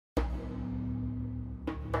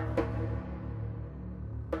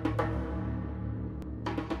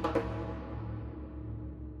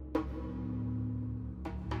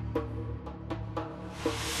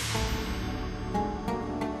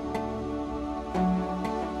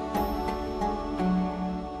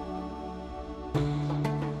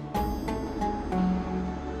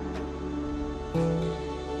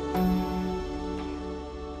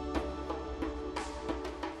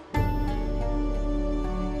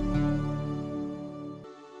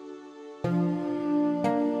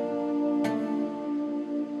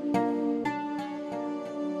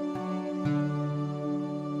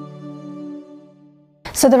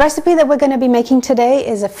So the recipe that we're going to be making today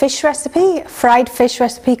is a fish recipe, fried fish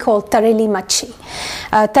recipe called Tareli Macchhi.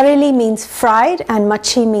 Tareli means fried and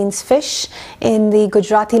Macchhi means fish in the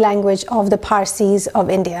Gujarati language of the Parsis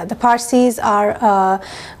of India. The Parsis are a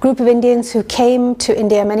group of Indians who came to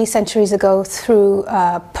India many centuries ago through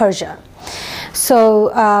Persia.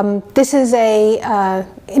 So this is a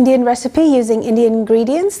Indian recipe using Indian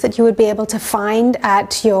ingredients that you would be able to find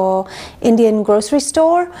at your Indian grocery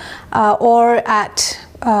store or at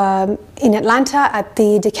in Atlanta at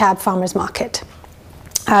the DeKalb Farmers Market.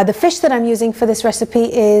 The fish that I'm using for this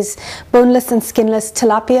recipe is boneless and skinless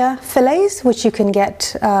tilapia fillets, which you can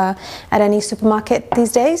get at any supermarket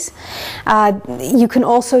these days. You can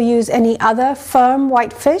also use any other firm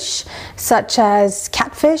white fish, such as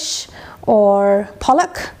catfish or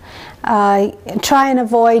pollock. Try and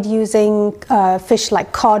avoid using fish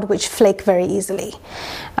like cod, which flake very easily.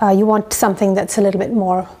 You want something that's a little bit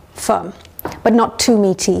more firm, but not too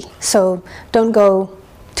meaty. So don't go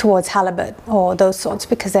towards halibut or those sorts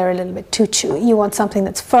because they're a little bit too chewy. You want something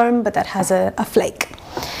that's firm but that has a flake.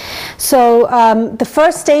 So the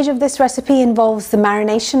first stage of this recipe involves the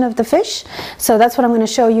marination of the fish. So that's what I'm going to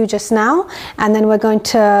show you just now. And then we're going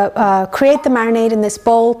to create the marinade in this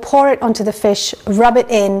bowl, pour it onto the fish, rub it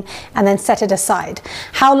in, and then set it aside.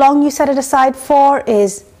 How long you set it aside for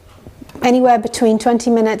is anywhere between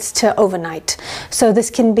 20 minutes to overnight. So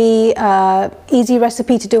this can be an easy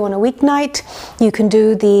recipe to do on a weeknight. You can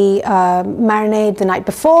do the marinade the night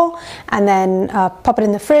before and then pop it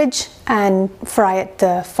in the fridge and fry it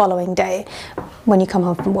the following day when you come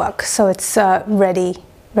home from work. So it's ready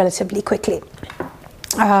relatively quickly.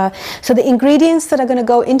 So the ingredients that are going to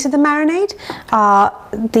go into the marinade are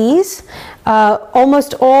these.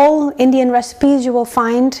 Almost all Indian recipes you will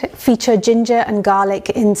find feature ginger and garlic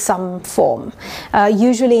in some form,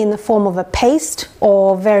 usually in the form of a paste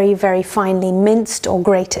or very, very finely minced or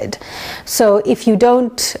grated. So if you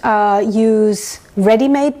don't use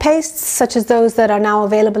ready-made pastes such as those that are now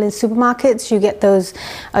available in supermarkets, you get those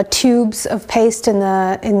tubes of paste in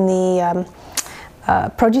the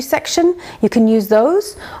produce section. You can use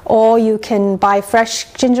those, or you can buy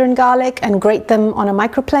fresh ginger and garlic and grate them on a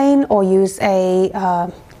microplane, or use a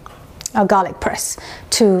garlic press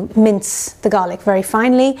to mince the garlic very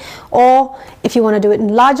finely. Or if you want to do it in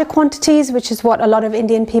larger quantities, which is what a lot of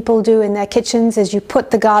Indian people do in their kitchens, is you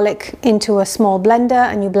put the garlic into a small blender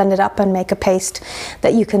and you blend it up and make a paste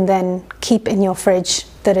that you can then keep in your fridge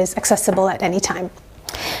that is accessible at any time.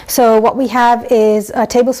 So what we have is a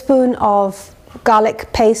tablespoon of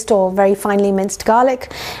garlic paste or very finely minced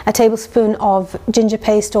garlic, a tablespoon of ginger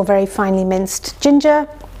paste or very finely minced ginger,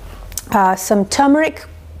 some turmeric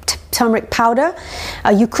powder.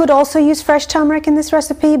 You could also use fresh turmeric in this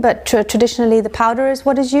recipe, but traditionally the powder is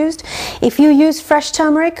what is used. If you use fresh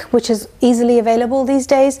turmeric, which is easily available these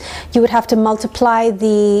days, you would have to multiply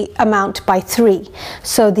the amount by 3.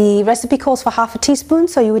 So the recipe calls for half a teaspoon,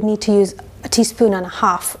 so you would need to use a teaspoon and a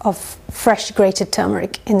half of fresh grated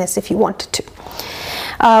turmeric in this if you wanted to.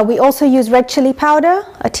 We also use red chili powder,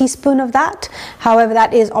 a teaspoon of that. However,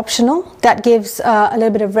 that is optional. That gives a little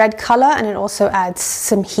bit of red color, and it also adds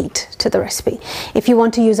some heat to the recipe. If you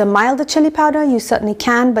want to use a milder chili powder, you certainly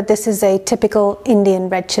can, but this is a typical Indian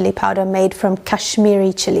red chili powder made from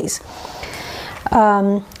Kashmiri chilies.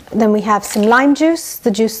 Then we have some lime juice,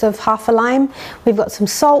 the juice of half a lime. We've got some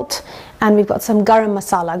salt, and we've got some garam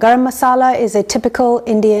masala. Garam masala is a typical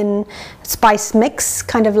Indian spice mix,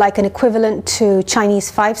 kind of like an equivalent to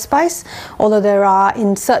Chinese 5 spice, although there are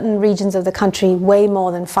in certain regions of the country way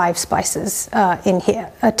more than 5 spices in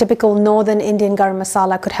here. A typical northern Indian garam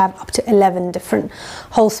masala could have up to 11 different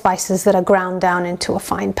whole spices that are ground down into a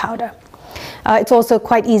fine powder. It's also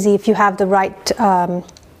quite easy if you have the right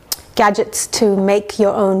gadgets to make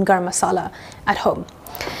your own garam masala at home.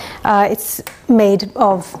 It's made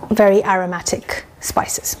of very aromatic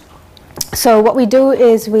spices. So what we do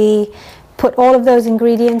is we put all of those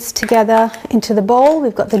ingredients together into the bowl.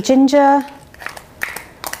 We've got the ginger,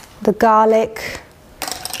 the garlic,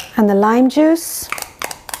 and the lime juice.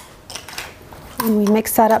 And we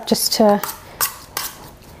mix that up just so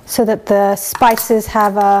that the spices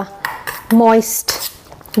have a moist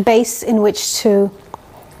base in which to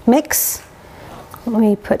mix.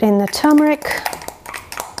 We put in the turmeric,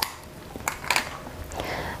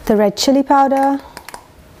 the red chili powder,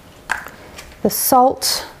 the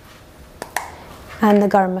salt, and the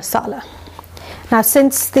garam masala. Now,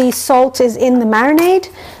 since the salt is in the marinade,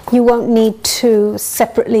 you won't need to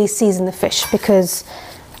separately season the fish because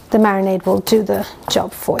the marinade will do the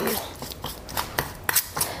job for you.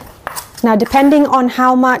 Now, depending on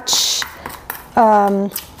how much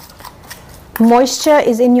moisture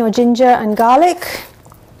is in your ginger and garlic,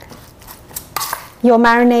 your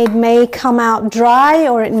marinade may come out dry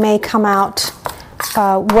or it may come out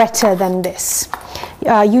wetter than this.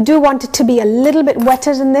 You do want it to be a little bit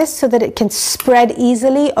wetter than this so that it can spread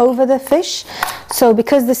easily over the fish. So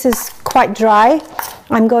because this is quite dry,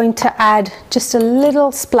 I'm going to add just a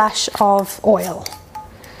little splash of oil.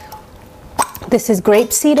 This is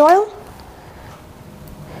grapeseed oil,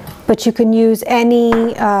 but you can use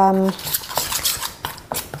any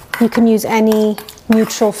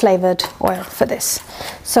neutral flavored oil for this.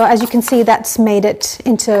 So as you can see, that's made it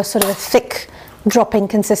into sort of a thick dropping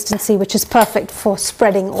consistency, which is perfect for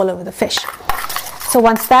spreading all over the fish. So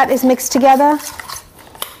once that is mixed together,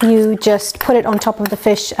 you just put it on top of the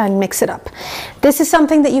fish and mix it up. This is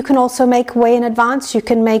something that you can also make way in advance. You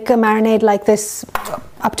can make a marinade like this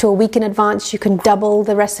up to a week in advance. You can double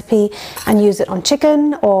the recipe and use it on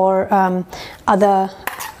chicken or other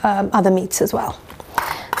meats as well.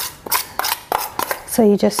 So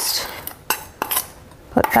you just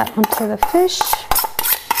put that onto the fish.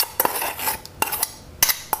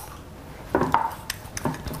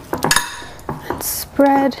 And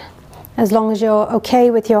spread. As long as you're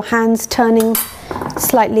okay with your hands turning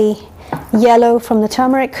slightly yellow from the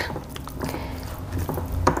turmeric.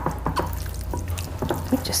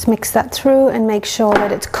 You just mix that through and make sure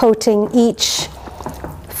that it's coating each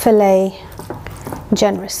fillet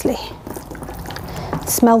generously. It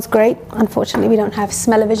smells great. Unfortunately, we don't have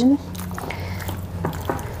smell-o-vision.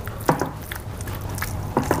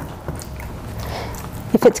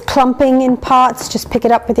 If it's clumping in parts, just pick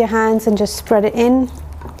it up with your hands and just spread it in.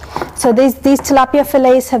 So these tilapia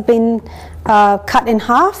fillets have been cut in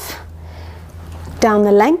half down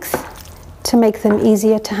the length to make them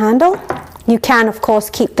easier to handle. You can, of course,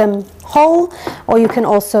 keep them whole, or you can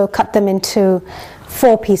also cut them into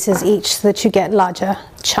 4 pieces each so that you get larger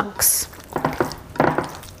chunks.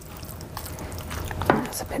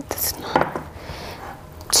 That's a bit, that's not.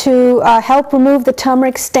 To help remove the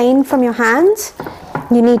turmeric stain from your hands,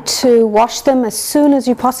 you need to wash them as soon as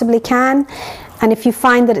you possibly can. And if you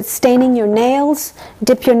find that it's staining your nails,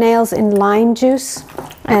 dip your nails in lime juice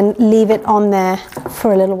and leave it on there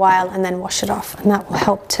for a little while and then wash it off. And that will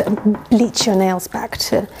help to bleach your nails back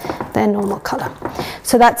to their normal color.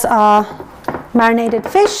 So that's our marinated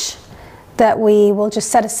fish that we will just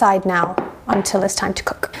set aside now until it's time to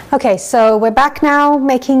cook. Okay, so we're back now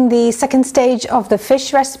making the second stage of the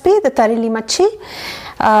fish recipe, the Tareli Macchhi.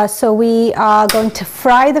 So we are going to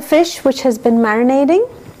fry the fish, which has been marinating.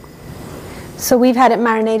 So we've had it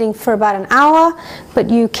marinating for about an hour,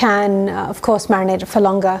 but you can, of course, marinate it for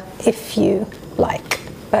longer if you like.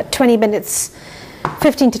 But 20 minutes,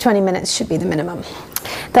 15 to 20 minutes should be the minimum.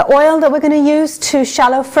 The oil that we're going to use to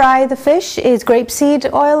shallow fry the fish is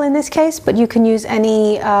grapeseed oil in this case, but you can use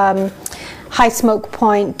any high smoke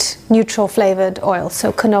point, neutral flavored oil.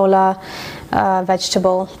 So canola,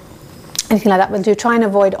 vegetable, anything like that will do. Try and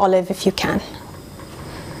avoid olive if you can.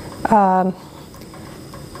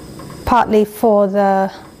 Partly for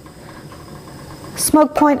the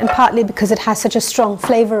smoke point and partly because it has such a strong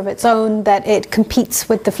flavor of its own that it competes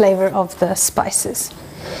with the flavor of the spices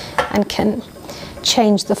and can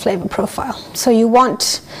change the flavor profile. So you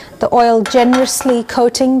want the oil generously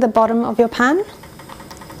coating the bottom of your pan.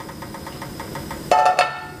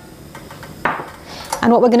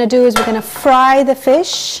 And what we're going to do is we're going to fry the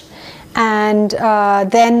fish, and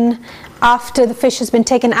then after the fish has been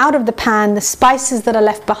taken out of the pan, the spices that are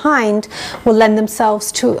left behind will lend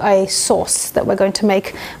themselves to a sauce that we're going to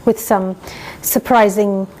make with some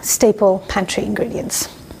surprising staple pantry ingredients.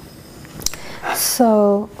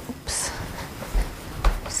 So, oops.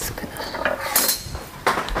 Just gonna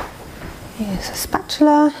use a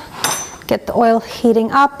spatula, get the oil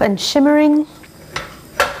heating up and shimmering.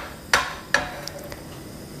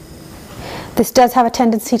 This does have a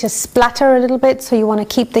tendency to splatter a little bit, so you want to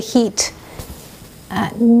keep the heat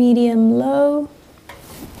at medium-low.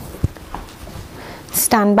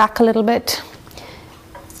 Stand back a little bit.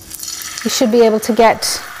 You should be able to get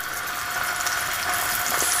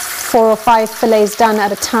 4 or 5 fillets done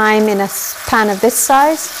at a time in a pan of this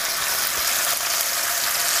size.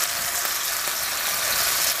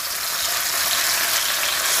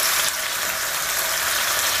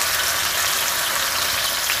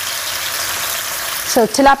 So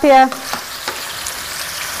tilapia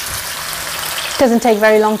doesn't take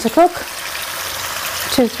very long to cook,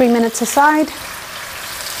 2 to 3 minutes aside.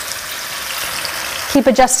 Keep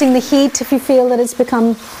adjusting the heat if you feel that it's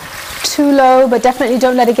become too low, but definitely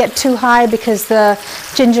don't let it get too high because the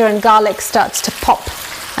ginger and garlic starts to pop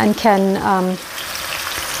and can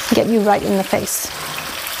get you right in the face.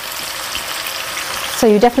 So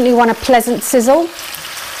you definitely want a pleasant sizzle.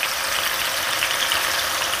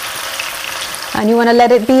 And you want to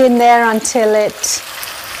let it be in there until it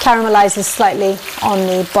caramelizes slightly on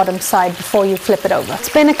the bottom side before you flip it over. It's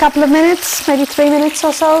been a couple of minutes, maybe 3 minutes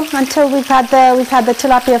or so, until we've had the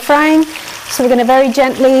tilapia frying. So we're going to very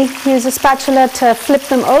gently use a spatula to flip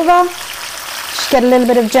them over. Just get a little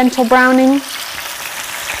bit of gentle browning.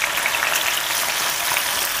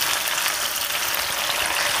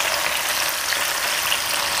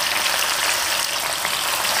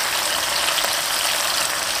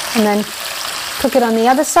 And then cook it on the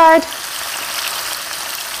other side.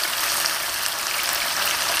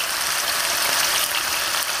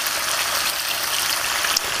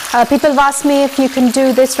 People have asked me if you can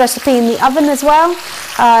do this recipe in the oven as well.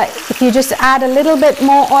 If you just add a little bit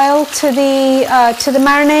more oil to the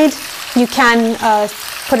marinade, you can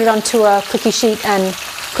put it onto a cookie sheet and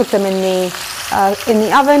cook them in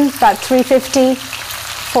the oven, about 350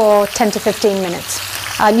 for 10 to 15 minutes.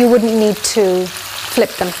 You wouldn't need to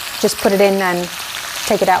flip them. Just put it in and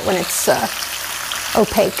take it out when it's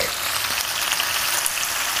opaque.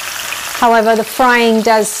 However, the frying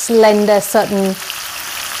does lend a certain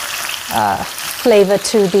flavor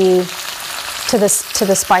to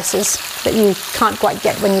the spices that you can't quite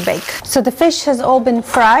get when you bake. So the fish has all been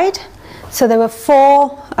fried. So there were 4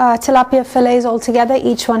 tilapia fillets altogether.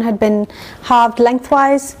 Each one had been halved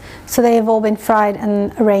lengthwise. So they have all been fried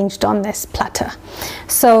and arranged on this platter.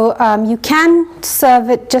 So you can serve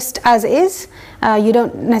it just as is. You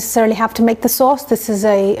don't necessarily have to make the sauce. This is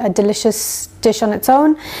a delicious dish on its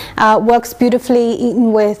own. Works beautifully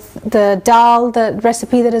eaten with the dal, the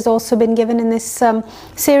recipe that has also been given in this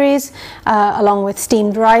series, along with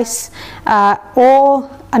steamed rice. Or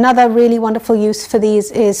another really wonderful use for these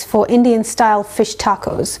is for Indian style fish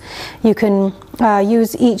tacos. You can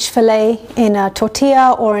use each fillet in a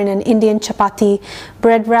tortilla or in an Indian chapati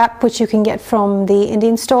bread wrap, which you can get from the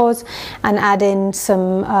Indian stores, and add in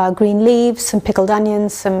some green leaves, some pickled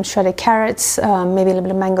onions, some shredded carrots, maybe a little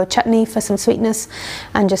bit of mango chutney for some sweetness,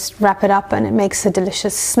 and just wrap it up, and it makes a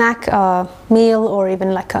delicious snack, meal, or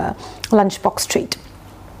even like a lunchbox treat.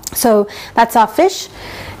 So that's our fish.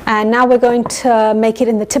 And now we're going to make it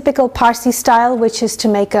in the typical Parsi style, which is to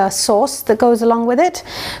make a sauce that goes along with it.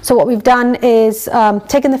 So what we've done is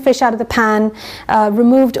taken the fish out of the pan,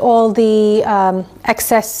 removed all the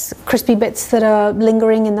excess crispy bits that are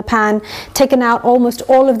lingering in the pan, taken out almost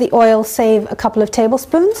all of the oil, save a couple of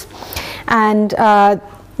tablespoons. And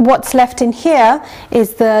what's left in here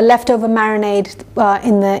is the leftover marinade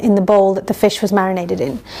in the bowl that the fish was marinated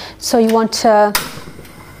in. So you want to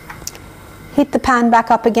heat the pan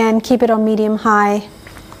back up again, keep it on medium-high.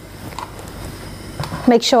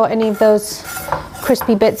 Make sure any of those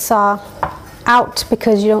crispy bits are out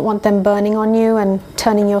because you don't want them burning on you and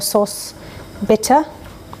turning your sauce bitter.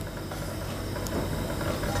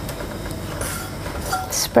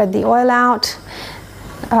 Spread the oil out,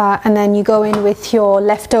 and then you go in with your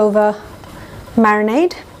leftover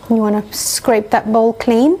marinade. You want to scrape that bowl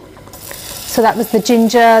clean. So that was the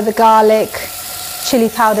ginger, the garlic, chili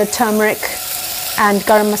powder, turmeric, and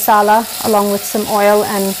garam masala, along with some oil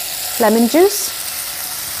and lemon juice.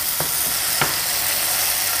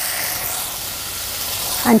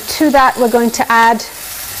 And to that we're going to add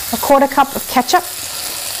a 1/4 cup of ketchup.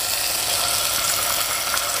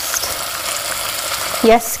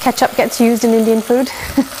 Yes, ketchup gets used in Indian food.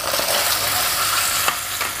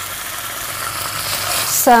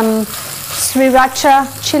 Some sriracha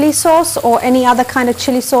chili sauce, or any other kind of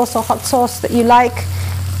chili sauce or hot sauce that you like.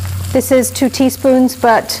 This is 2 teaspoons,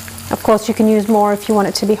 but of course you can use more if you want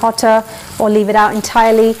it to be hotter, or leave it out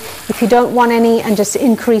entirely if you don't want any and just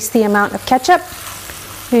increase the amount of ketchup.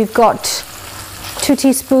 We've got 2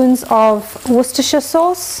 teaspoons of Worcestershire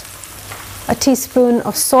sauce, a teaspoon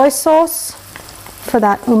of soy sauce for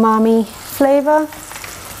that umami flavor,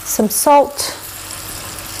 some salt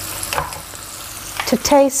to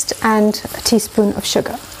taste, and a teaspoon of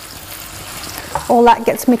sugar. All that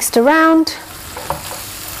gets mixed around.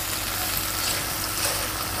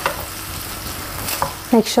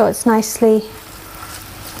 Make sure it's nicely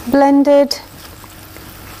blended,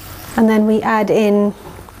 and then we add in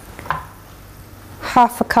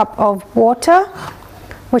 1/2 cup of water,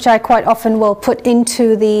 which I quite often will put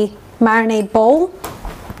into the marinade bowl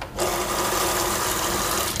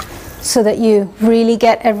so that you really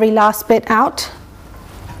get every last bit out.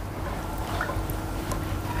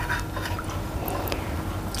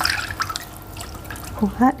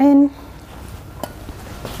 Pull that in.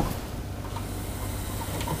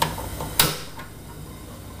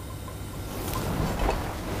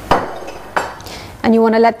 And you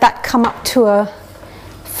want to let that come up to a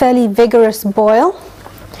fairly vigorous boil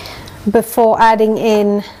before adding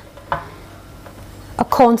in a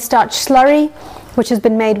cornstarch slurry, which has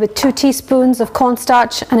been made with 2 teaspoons of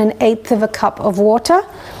cornstarch and 1/8 of a cup of water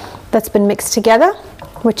that's been mixed together,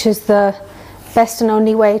 which is the best and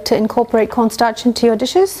only way to incorporate cornstarch into your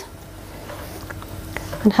dishes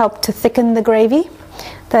and help to thicken the gravy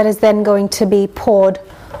that is then going to be poured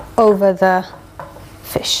over the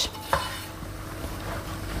fish.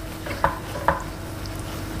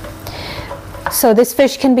 So this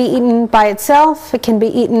fish can be eaten by itself. It can be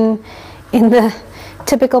eaten in the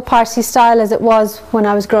typical Parsi style as it was when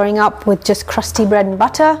I was growing up, with just crusty bread and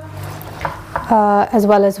butter, as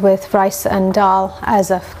well as with rice and dal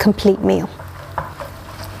as a complete meal.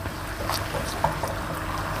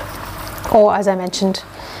 Or, as I mentioned,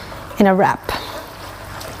 in a wrap.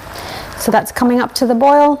 So that's coming up to the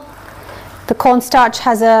boil. The cornstarch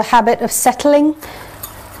has a habit of settling,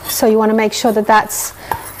 so you want to make sure that that's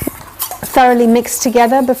thoroughly mixed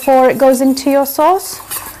together before it goes into your sauce.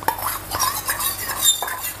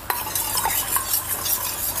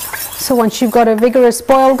 So once you've got a vigorous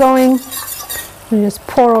boil going, you just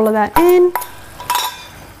pour all of that in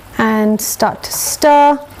and start to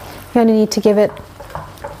stir. You only need to give it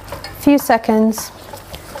a few seconds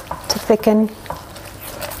to thicken.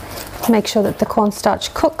 Make sure that the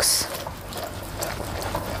cornstarch cooks,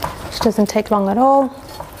 which doesn't take long at all.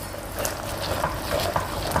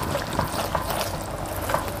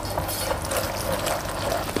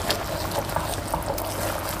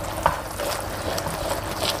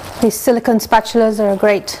 These silicone spatulas are a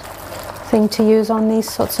great thing to use on these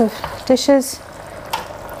sorts of dishes.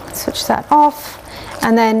 Switch that off,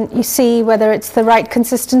 and then you see whether it's the right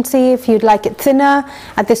consistency. If you'd like it thinner,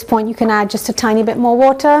 at this point you can add just a tiny bit more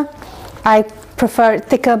water. I prefer it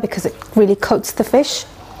thicker because it really coats the fish.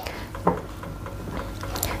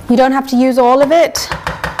 You don't have to use all of it.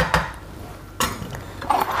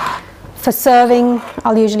 For serving,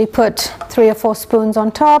 I'll usually put 3 or 4 spoons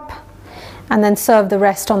on top, and then serve the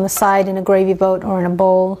rest on the side in a gravy boat or in a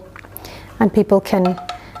bowl, and people can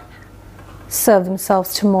serve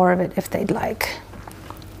themselves to more of it if they'd like.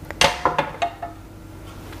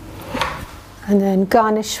 And then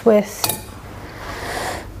garnish with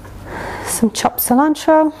some chopped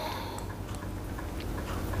cilantro,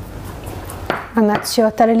 and that's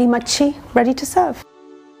your Tareli Macchhi ready to serve.